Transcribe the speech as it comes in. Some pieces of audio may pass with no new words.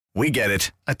We get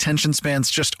it. Attention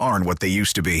spans just aren't what they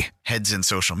used to be. Heads in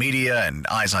social media and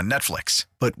eyes on Netflix.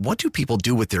 But what do people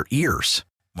do with their ears?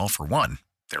 Well, for one,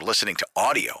 they're listening to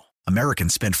audio.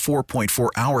 Americans spend 4.4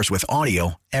 hours with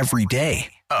audio every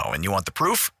day. Oh, and you want the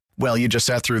proof? Well, you just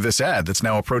sat through this ad that's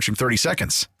now approaching 30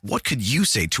 seconds. What could you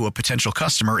say to a potential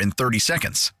customer in 30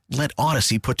 seconds? Let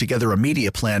Odyssey put together a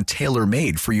media plan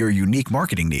tailor-made for your unique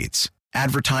marketing needs.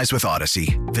 Advertise with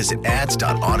Odyssey. Visit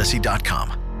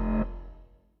ads.odyssey.com.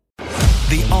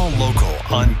 The All Local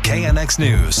on KNX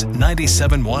News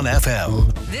 97.1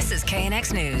 FM. This is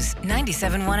KNX News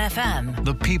 97.1 FM.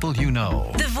 The people you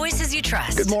know. The voices you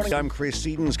trust. Good morning. I'm Chris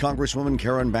Sedens. Congresswoman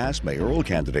Karen Bass, mayoral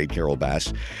candidate Carol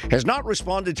Bass, has not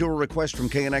responded to a request from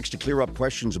KNX to clear up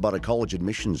questions about a college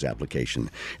admissions application.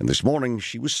 And this morning,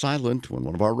 she was silent when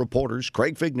one of our reporters,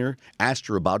 Craig Figner, asked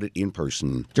her about it in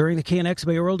person. During the KNX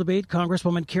mayoral debate,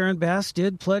 Congresswoman Karen Bass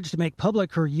did pledge to make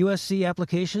public her USC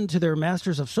application to their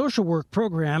Masters of Social Work program.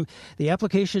 The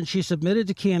application she submitted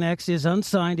to KNX is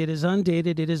unsigned, it is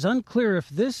undated, it is unclear if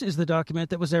this is the document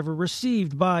that was ever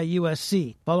received by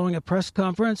USC. Following a press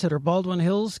conference at her Baldwin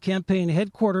Hills campaign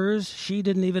headquarters, she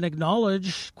didn't even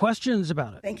acknowledge questions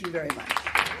about it. Thank you very much.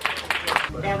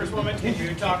 Congresswoman, can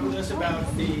you talk with us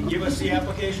about the USC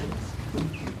application?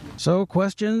 So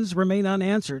questions remain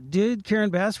unanswered. Did Karen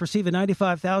Bass receive a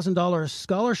 $95,000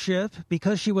 scholarship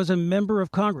because she was a member of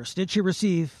Congress? Did she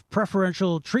receive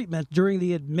preferential treatment during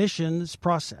the admissions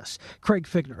process? Craig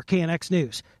Figner, KNX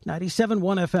News, 97.1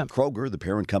 FM. Kroger, the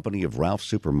parent company of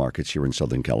Ralph's Supermarkets here in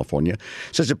Southern California,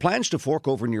 says it plans to fork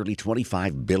over nearly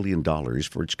 $25 billion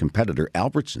for its competitor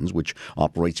Albertsons, which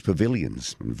operates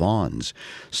Pavilions and Vons.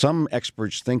 Some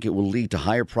experts think it will lead to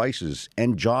higher prices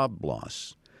and job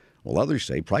loss, while others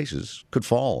say prices could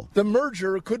fall. The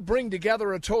merger could bring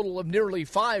together a total of nearly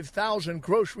 5,000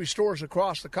 grocery stores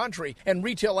across the country, and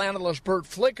retail analyst Bert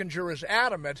Flickinger is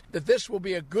adamant that this will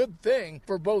be a good thing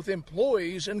for both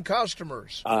employees and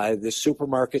customers. The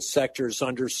supermarket sector is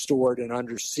understored and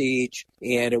under siege,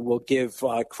 and it will give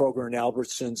Kroger and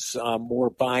Albertsons more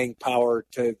buying power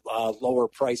to lower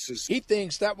prices. He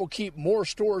thinks that will keep more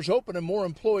stores open and more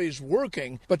employees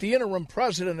working, but the interim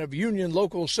president of Union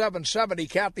Local 770,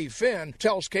 Kathy Finn,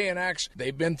 tells KNX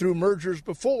they've been through mergers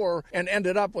before and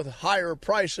ended up with higher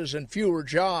prices and fewer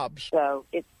jobs. So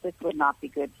this would not be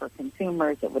good for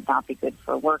consumers. It would not be good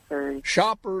for workers.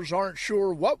 Shoppers aren't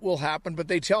sure what will happen, but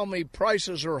they tell me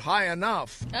prices are high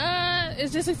enough.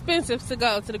 It's just expensive to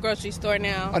go to the grocery store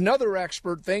now. Another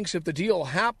expert thinks if the deal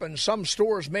happens, some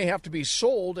stores may have to be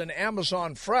sold, and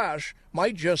Amazon Fresh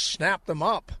might just snap them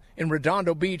up. In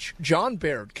Redondo Beach, John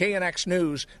Baird, KNX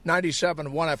News,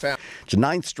 97.1 FM. It's the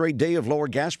ninth straight day of lower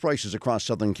gas prices across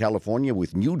Southern California,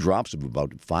 with new drops of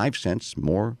about 5 cents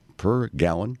more per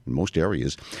gallon in most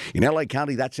areas. In L.A.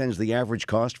 County, that sends the average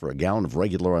cost for a gallon of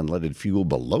regular unleaded fuel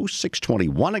below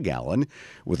 $6.21 a gallon,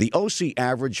 with the OC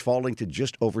average falling to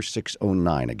just over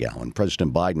 $6.09 a gallon.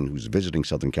 President Biden, who's visiting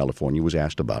Southern California, was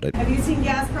asked about it. Have you seen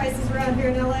gas prices around here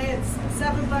in LA? It's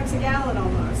 $7 a gallon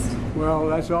almost. Well,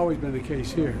 that's always been the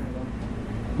case here.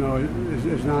 No,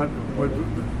 it's not. But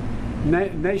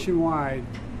nationwide,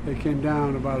 they came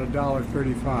down about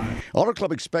 $1.35. Auto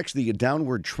Club expects the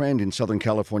downward trend in Southern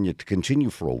California to continue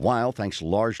for a while, thanks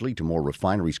largely to more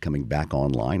refineries coming back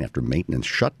online after maintenance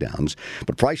shutdowns.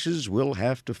 But prices will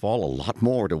have to fall a lot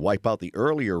more to wipe out the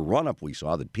earlier run-up we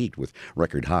saw that peaked with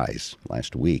record highs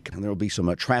last week. And there will be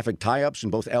some traffic tie-ups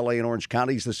in both L.A. and Orange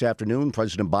counties this afternoon.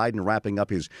 President Biden wrapping up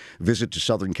his visit to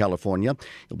Southern California.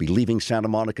 He'll be leaving Santa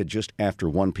Monica just after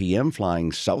 1 p.m.,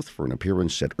 flying south for an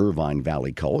appearance at Irvine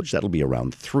Valley College. That'll be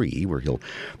around 3, where he'll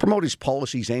promote his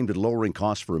policies aimed at lowering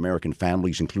costs for American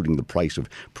families, including the price of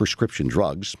prescription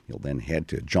drugs. He'll then head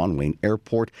to John Wayne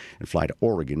Airport and fly to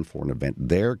Oregon for an event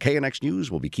there. KNX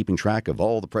News will be keeping track of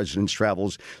all the president's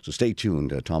travels, so stay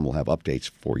tuned. Tom will have updates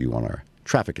for you on our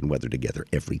traffic and weather together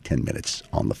every 10 minutes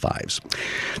on the 5s.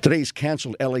 Today's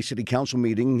canceled L.A. City Council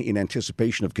meeting in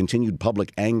anticipation of continued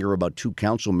public anger about 2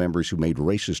 council members who made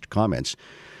racist comments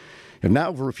have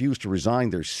now refused to resign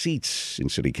their seats in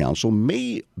City Council.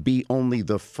 May be only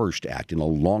the first act in a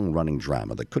long-running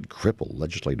drama that could cripple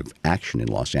legislative action in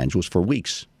Los Angeles for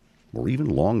weeks or even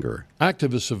longer.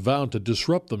 Activists have vowed to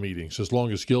disrupt the meetings as long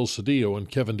as Gil Cedillo and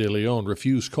Kevin De Leon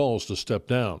refuse calls to step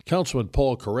down. Councilman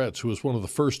Paul Koretz, who was one of the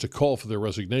first to call for their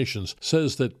resignations,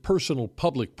 says that personal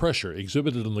public pressure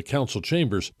exhibited in the council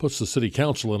chambers puts the city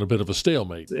council in a bit of a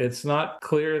stalemate. It's not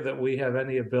clear that we have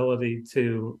any ability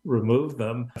to remove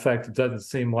them. In fact, it doesn't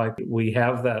seem like we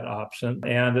have that option,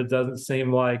 and it doesn't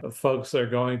seem like folks are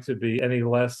going to be any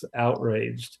less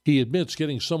outraged. He admits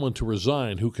getting someone to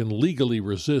resign who can legally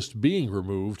resist being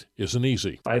removed isn't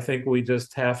easy. I think we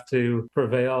just have to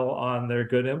prevail on their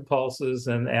good impulses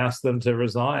and ask them to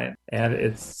resign. And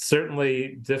it's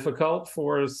certainly difficult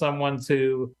for someone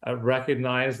to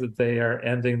recognize that they are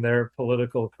ending their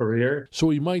political career. So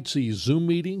we might see Zoom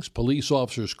meetings, police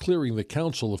officers clearing the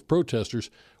council of protesters,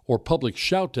 or public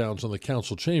shoutdowns on the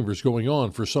council chambers going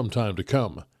on for some time to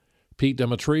come. Pete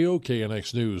Demetrio,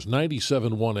 KNX News,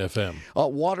 97.1 FM.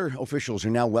 Water officials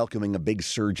are now welcoming a big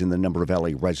surge in the number of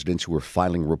LA residents who are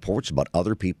filing reports about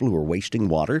other people who are wasting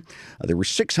water. There were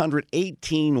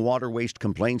 618 water waste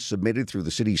complaints submitted through the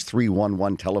city's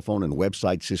 311 telephone and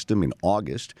website system in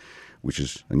August, which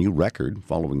is a new record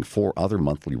following 4 other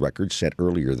monthly records set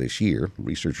earlier this year.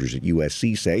 Researchers at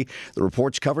USC say the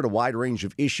reports covered a wide range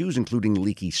of issues, including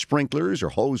leaky sprinklers or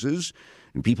hoses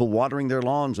and people watering their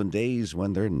lawns on days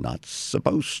when they're not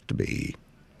supposed to be.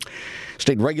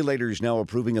 State regulators now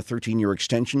approving a 13-year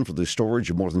extension for the storage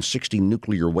of more than 60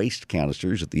 nuclear waste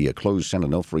canisters at the closed San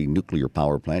Onofre nuclear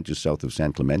power plant just south of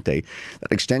San Clemente.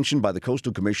 That extension by the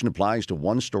Coastal Commission applies to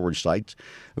one storage site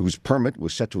whose permit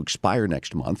was set to expire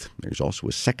next month. There's also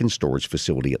a second storage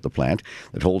facility at the plant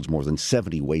that holds more than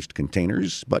 70 waste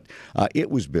containers, but it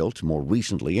was built more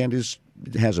recently and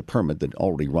has a permit that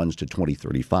already runs to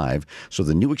 2035. So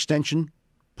the new extension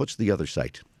puts the other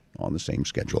site on the same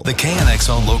schedule. The KNX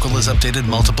All Local is updated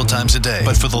multiple times a day.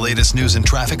 But for the latest news and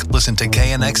traffic, listen to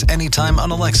KNX anytime on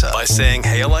Alexa by saying,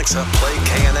 "Hey Alexa, play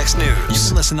KNX News." You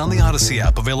can listen on the Odyssey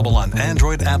app, available on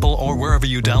Android, Apple, or wherever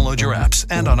you download your apps,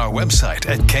 and on our website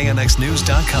at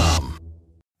knxnews.com.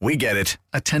 We get it.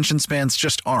 Attention spans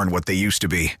just aren't what they used to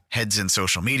be. Heads in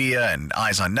social media and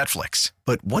eyes on Netflix.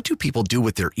 But what do people do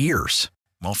with their ears?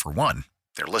 Well, for one,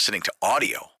 they're listening to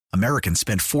audio. Americans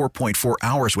spend 4.4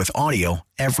 hours with audio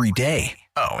every day.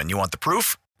 Oh, and you want the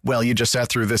proof? Well, you just sat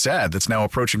through this ad that's now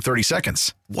approaching 30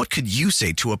 seconds. What could you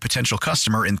say to a potential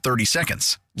customer in 30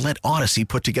 seconds? Let Odyssey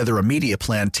put together a media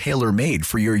plan tailor-made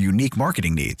for your unique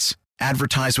marketing needs.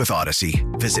 Advertise with Odyssey.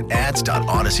 Visit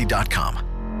ads.odyssey.com.